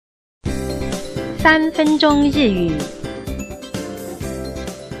3分钟日语。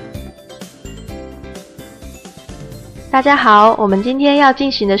大家好，我们今天要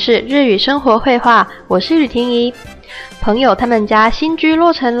进行的是日语生活绘画，我是雨婷怡。朋友他们家新居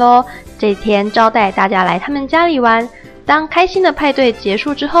落成咯，这天招待大家来他们家里玩。当开心的派对结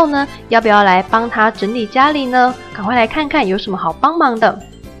束之后呢，要不要来帮他整理家里呢？赶快来看看有什么好帮忙的。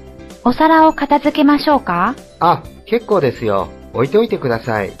お皿を片付けましょうか？あ、結構ですよ。置いておいてくだ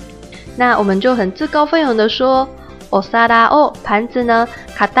さい。那我们就很自告奋勇的说，お皿を盘子呢，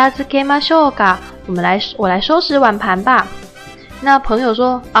片付けましょうか？我来收拾碗盘吧。那朋友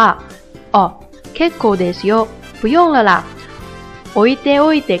说結構ですよ，不用了啦。置いて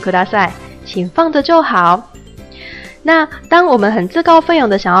おいてください，请放着就好。那当我们很自告奋勇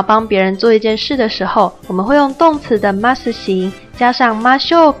的想要帮别人做一件事的时候，我们会用动词的ます形加上ま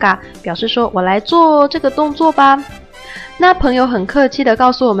しょうか，表示说我来做这个动作吧。那朋友很客氣的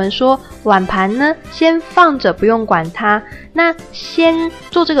告訴我們說，碗盤呢先放着不用管它，那先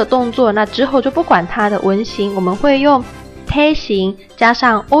做這個動作，那之後就不管它的文型，我們會用手形加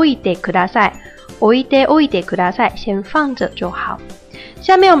上置いてください，置いてください，先放着就好。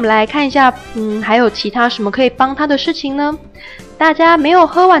下面我們來看一下還有其他什麼可以幫他的事情呢？大家沒有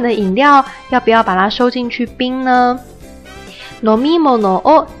喝完的飲料要不要把它收進去冰呢？飲み物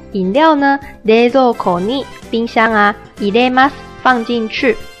を飲料呢冷蔵庫に冰箱啊入れます放進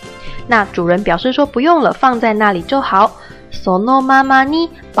去，那主人表示說不用了，放在那裡就好。そのままに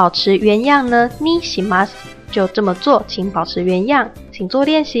保持原樣呢にします就這麼做，請保持原樣，請做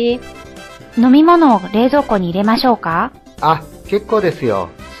練習。飲み物を冷蔵庫に入れましょうか？あ、結構ですよ。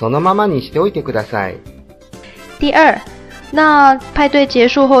そのままにしておいてください。第二，那派對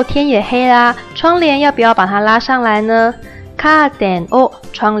結束後天也黑啦，窗簾要不要把它拉上來呢？カーテンを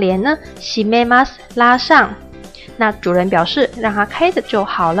窗簾呢閉めます拉上，那主人表示讓它開着就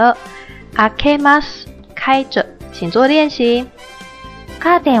好了。開けます開着，請做練習。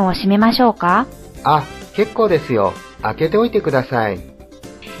カーテンを閉めましょうか？あ、結構ですよ。開けておいてください。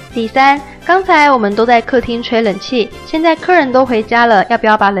第三，剛才我們都在客廳吹冷氣，現在客人都回家了，要不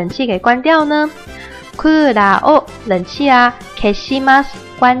要把冷氣給關掉呢？クーラーを冷氣啊消します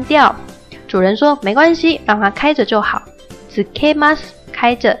關掉，主人說沒關係，讓它開着就好。つけます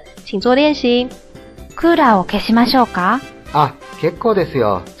開着，請做練習。クーラーを消しましょうか？あ、結構です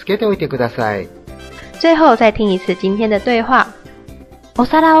よ。つけておいてください。最後再聽一次今天的對話。お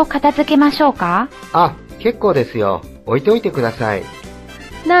皿を片付けましょうか？あ、結構ですよ。置いておいてください。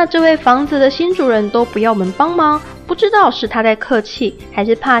那这位房子的新主人都不要我们帮忙，不知道是他在客氣，還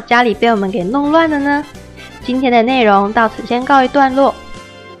是怕家裡被我們給弄亂了呢？今天的內容到此先告一段落。